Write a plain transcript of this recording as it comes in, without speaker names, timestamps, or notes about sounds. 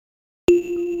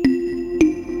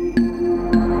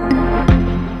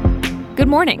Good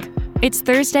morning. It's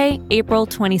Thursday, April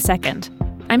 22nd.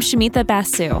 I'm Shemitha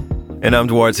Basu. And I'm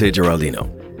Duarte Geraldino.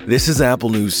 This is Apple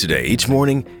News Today. Each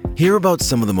morning, hear about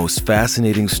some of the most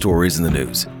fascinating stories in the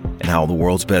news and how the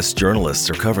world's best journalists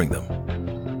are covering them.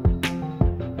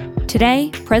 Today,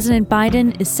 President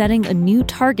Biden is setting a new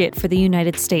target for the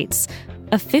United States,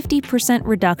 a 50%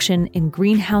 reduction in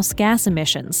greenhouse gas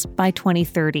emissions by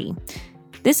 2030.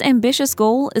 This ambitious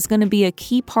goal is going to be a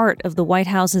key part of the White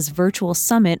House's virtual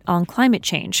summit on climate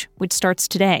change, which starts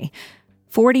today.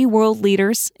 40 world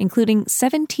leaders, including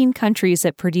 17 countries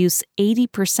that produce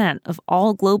 80% of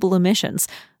all global emissions,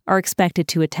 are expected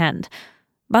to attend.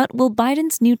 But will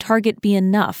Biden's new target be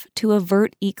enough to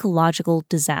avert ecological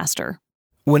disaster?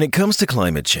 When it comes to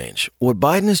climate change, what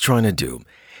Biden is trying to do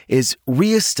is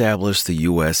reestablish the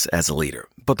U.S. as a leader.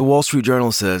 But the Wall Street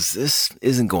Journal says this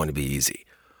isn't going to be easy.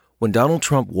 When Donald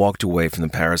Trump walked away from the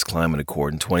Paris Climate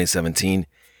Accord in 2017,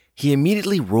 he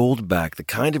immediately rolled back the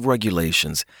kind of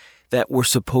regulations that were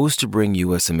supposed to bring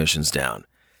U.S. emissions down.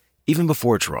 Even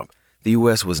before Trump, the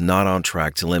U.S. was not on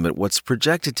track to limit what's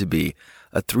projected to be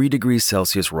a 3 degrees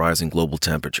Celsius rise in global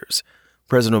temperatures.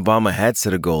 President Obama had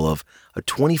set a goal of a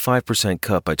 25%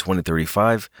 cut by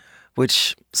 2035,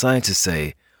 which scientists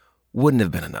say wouldn't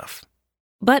have been enough.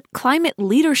 But climate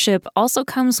leadership also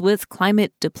comes with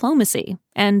climate diplomacy,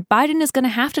 and Biden is going to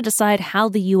have to decide how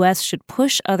the U.S. should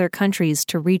push other countries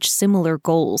to reach similar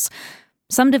goals.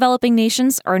 Some developing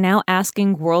nations are now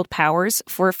asking world powers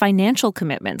for financial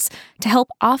commitments to help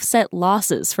offset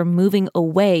losses from moving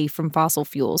away from fossil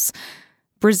fuels.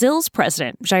 Brazil's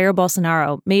president, Jair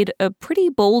Bolsonaro, made a pretty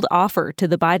bold offer to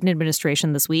the Biden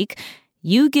administration this week.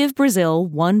 You give Brazil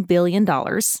 $1 billion,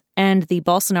 and the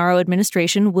Bolsonaro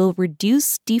administration will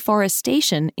reduce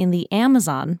deforestation in the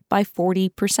Amazon by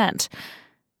 40%.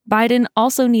 Biden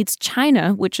also needs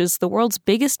China, which is the world's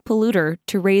biggest polluter,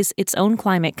 to raise its own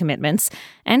climate commitments,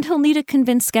 and he'll need to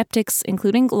convince skeptics,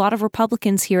 including a lot of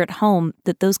Republicans here at home,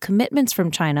 that those commitments from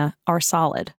China are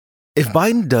solid. If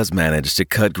Biden does manage to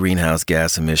cut greenhouse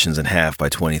gas emissions in half by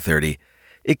 2030,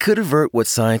 it could avert what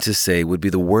scientists say would be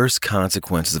the worst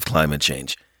consequences of climate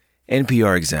change.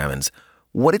 NPR examines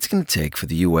what it's going to take for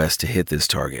the U.S. to hit this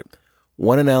target.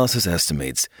 One analysis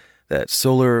estimates that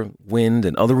solar, wind,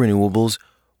 and other renewables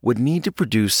would need to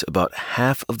produce about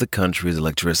half of the country's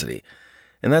electricity.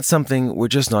 And that's something we're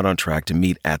just not on track to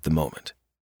meet at the moment.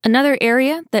 Another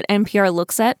area that NPR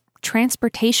looks at,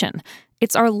 transportation.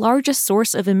 It's our largest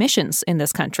source of emissions in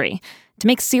this country. To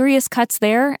make serious cuts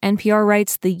there, NPR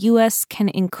writes the U.S. can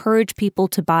encourage people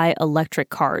to buy electric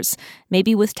cars,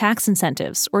 maybe with tax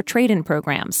incentives or trade-in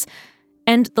programs.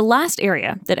 And the last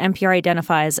area that NPR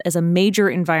identifies as a major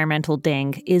environmental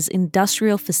ding is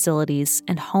industrial facilities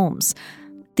and homes.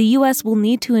 The U.S. will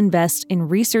need to invest in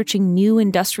researching new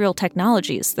industrial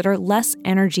technologies that are less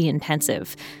energy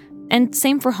intensive. And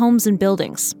same for homes and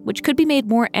buildings, which could be made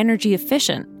more energy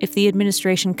efficient if the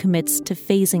administration commits to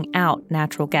phasing out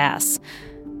natural gas.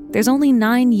 There's only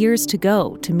 9 years to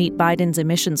go to meet Biden's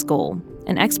emissions goal,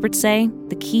 and experts say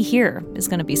the key here is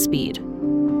going to be speed.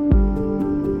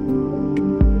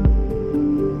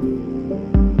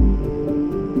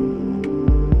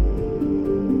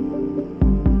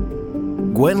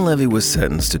 Gwen Levy was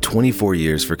sentenced to 24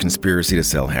 years for conspiracy to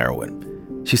sell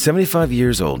heroin. She's 75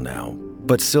 years old now,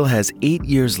 but still has 8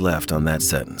 years left on that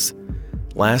sentence.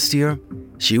 Last year,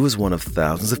 she was one of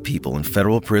thousands of people in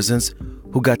federal prisons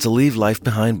who got to leave life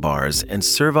behind bars and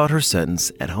serve out her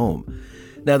sentence at home.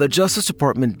 Now, the Justice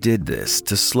Department did this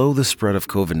to slow the spread of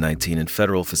COVID-19 in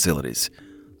federal facilities.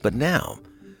 But now,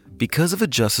 because of a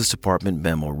Justice Department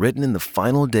memo written in the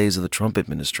final days of the Trump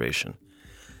administration,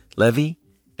 Levy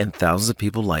and thousands of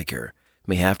people like her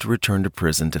may have to return to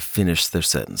prison to finish their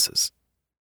sentences.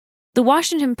 The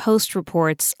Washington Post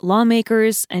reports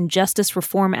lawmakers and justice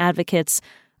reform advocates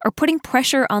are putting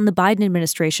pressure on the Biden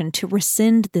administration to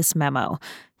rescind this memo.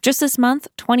 Just this month,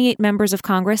 28 members of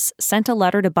Congress sent a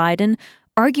letter to Biden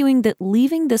arguing that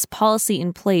leaving this policy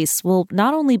in place will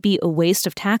not only be a waste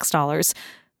of tax dollars,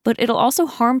 but it'll also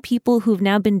harm people who've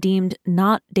now been deemed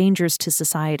not dangers to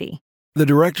society. The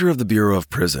director of the Bureau of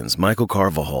Prisons, Michael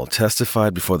Carvajal,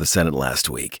 testified before the Senate last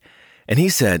week, and he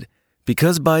said,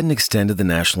 because Biden extended the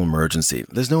national emergency,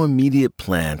 there's no immediate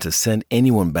plan to send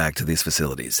anyone back to these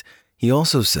facilities. He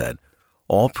also said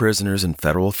all prisoners in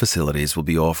federal facilities will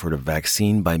be offered a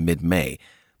vaccine by mid-May.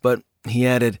 But he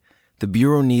added, the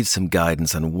Bureau needs some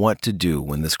guidance on what to do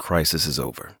when this crisis is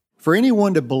over. For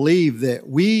anyone to believe that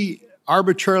we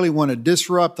arbitrarily want to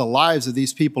disrupt the lives of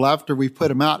these people after we've put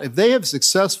them out, if they have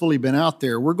successfully been out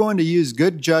there, we're going to use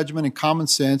good judgment and common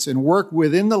sense and work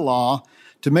within the law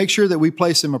to make sure that we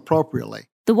place them appropriately.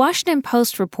 The Washington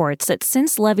Post reports that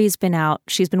since Levy's been out,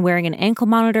 she's been wearing an ankle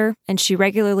monitor and she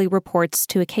regularly reports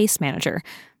to a case manager.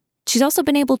 She's also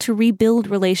been able to rebuild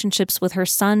relationships with her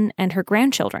son and her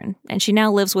grandchildren, and she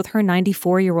now lives with her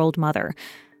 94-year-old mother.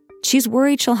 She's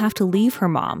worried she'll have to leave her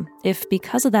mom if,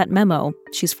 because of that memo,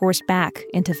 she's forced back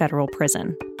into federal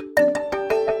prison.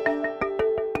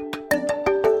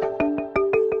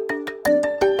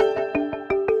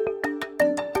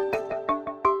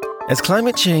 As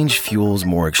climate change fuels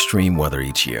more extreme weather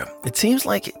each year, it seems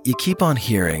like you keep on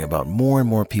hearing about more and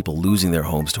more people losing their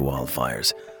homes to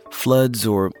wildfires, floods,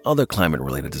 or other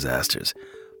climate-related disasters.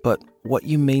 But what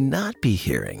you may not be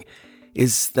hearing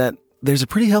is that there's a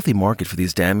pretty healthy market for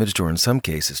these damaged or, in some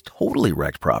cases, totally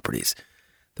wrecked properties.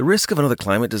 The risk of another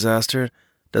climate disaster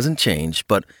doesn't change,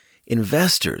 but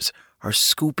investors are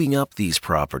scooping up these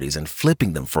properties and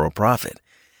flipping them for a profit.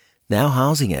 Now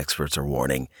housing experts are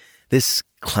warning this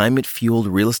climate-fueled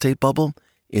real estate bubble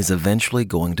is eventually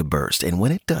going to burst, and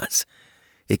when it does,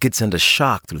 it could send a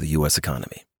shock through the U.S.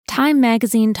 economy. Time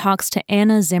magazine talks to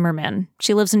Anna Zimmerman.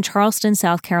 She lives in Charleston,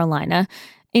 South Carolina.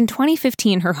 In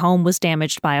 2015, her home was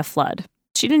damaged by a flood.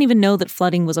 She didn't even know that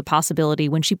flooding was a possibility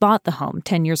when she bought the home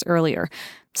 10 years earlier.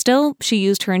 Still, she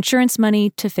used her insurance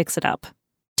money to fix it up.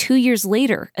 2 years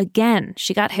later, again,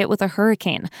 she got hit with a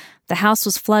hurricane. The house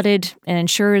was flooded, and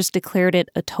insurers declared it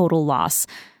a total loss.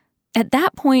 At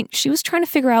that point, she was trying to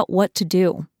figure out what to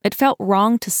do. It felt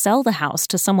wrong to sell the house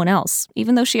to someone else,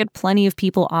 even though she had plenty of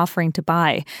people offering to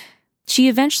buy. She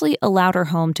eventually allowed her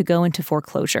home to go into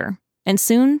foreclosure. And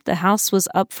soon, the house was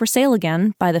up for sale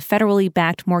again by the federally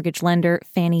backed mortgage lender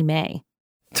Fannie Mae.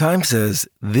 Time says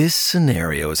this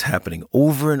scenario is happening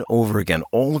over and over again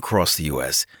all across the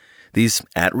U.S. These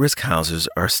at-risk houses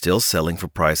are still selling for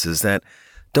prices that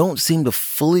don't seem to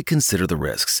fully consider the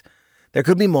risks. There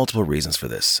could be multiple reasons for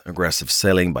this: aggressive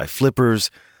selling by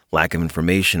flippers, lack of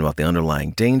information about the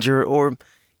underlying danger, or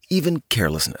even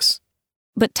carelessness.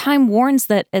 But Time warns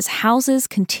that as houses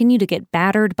continue to get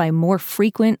battered by more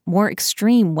frequent, more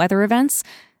extreme weather events,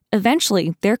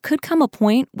 eventually there could come a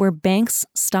point where banks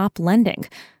stop lending.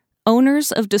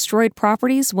 Owners of destroyed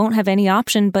properties won't have any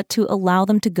option but to allow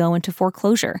them to go into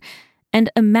foreclosure. And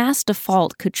a mass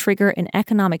default could trigger an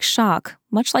economic shock,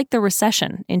 much like the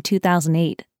recession in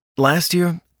 2008. Last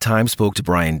year, Time spoke to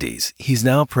Brian Deese. He's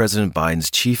now President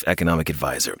Biden's chief economic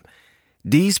advisor.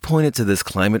 Deese pointed to this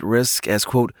climate risk as,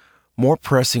 quote, more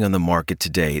pressing on the market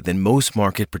today than most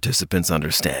market participants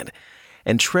understand.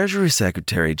 And Treasury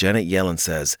Secretary Janet Yellen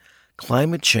says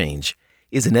climate change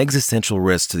is an existential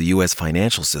risk to the U.S.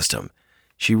 financial system.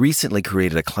 She recently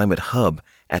created a climate hub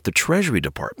at the Treasury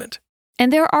Department.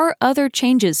 And there are other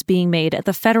changes being made at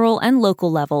the federal and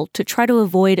local level to try to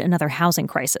avoid another housing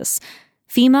crisis.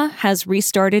 FEMA has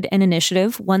restarted an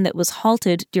initiative, one that was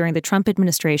halted during the Trump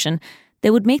administration,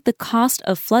 that would make the cost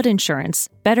of flood insurance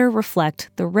better reflect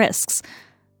the risks.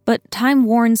 But Time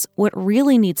warns what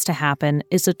really needs to happen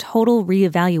is a total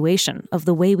reevaluation of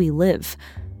the way we live.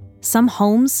 Some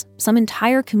homes, some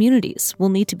entire communities will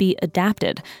need to be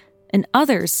adapted, and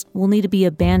others will need to be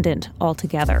abandoned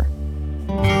altogether.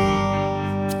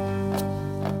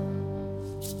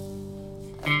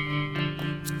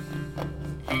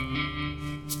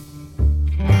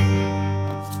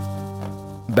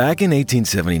 Back in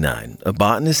 1879, a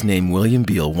botanist named William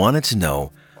Beall wanted to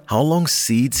know how long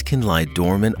seeds can lie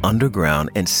dormant underground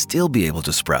and still be able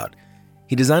to sprout.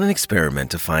 He designed an experiment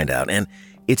to find out, and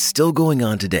it's still going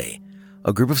on today.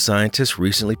 A group of scientists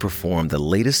recently performed the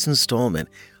latest installment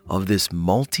of this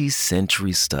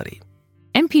multi-century study.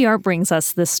 NPR brings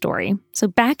us this story. So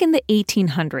back in the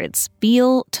 1800s,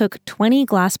 Beall took 20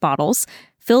 glass bottles,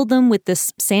 filled them with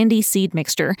this sandy seed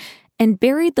mixture, and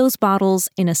buried those bottles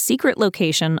in a secret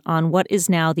location on what is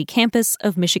now the campus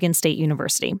of Michigan State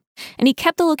University. And he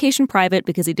kept the location private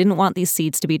because he didn't want these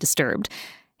seeds to be disturbed.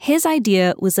 His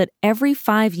idea was that every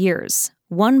 5 years,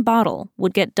 one bottle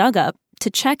would get dug up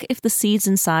to check if the seeds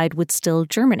inside would still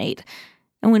germinate.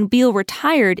 And when Beall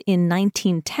retired in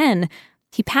 1910,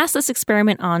 he passed this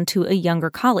experiment on to a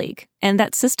younger colleague, and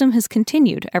that system has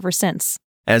continued ever since.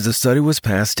 As the study was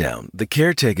passed down, the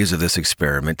caretakers of this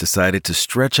experiment decided to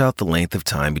stretch out the length of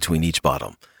time between each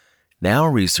bottle. Now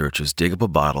researchers dig up a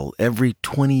bottle every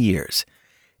 20 years.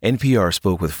 NPR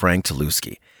spoke with Frank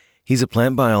Taluski. He's a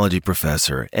plant biology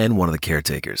professor and one of the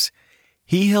caretakers.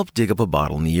 He helped dig up a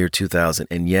bottle in the year 2000,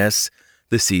 and yes,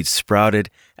 the seeds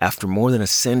sprouted after more than a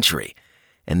century.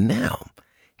 And now,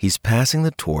 he's passing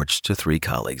the torch to 3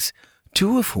 colleagues,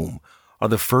 2 of whom are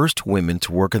the first women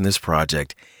to work on this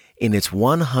project in its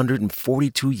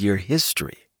 142-year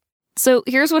history. So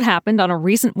here's what happened on a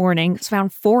recent morning. It was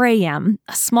around 4 a.m.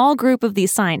 A small group of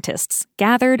these scientists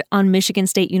gathered on Michigan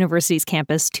State University's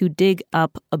campus to dig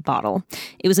up a bottle.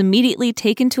 It was immediately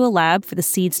taken to a lab for the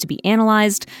seeds to be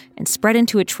analyzed and spread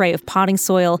into a tray of potting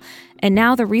soil. And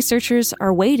now the researchers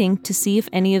are waiting to see if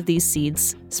any of these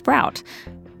seeds sprout.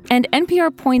 And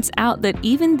NPR points out that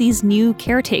even these new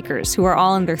caretakers, who are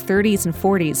all in their 30s and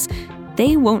 40s,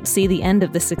 they won't see the end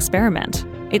of this experiment.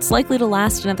 It's likely to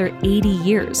last another 80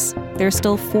 years. There's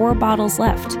still 4 bottles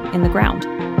left in the ground.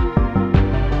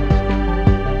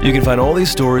 You can find all these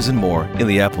stories and more in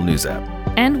the Apple News app.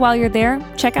 And while you're there,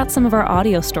 check out some of our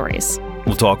audio stories.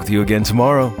 We'll talk with you again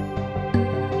tomorrow.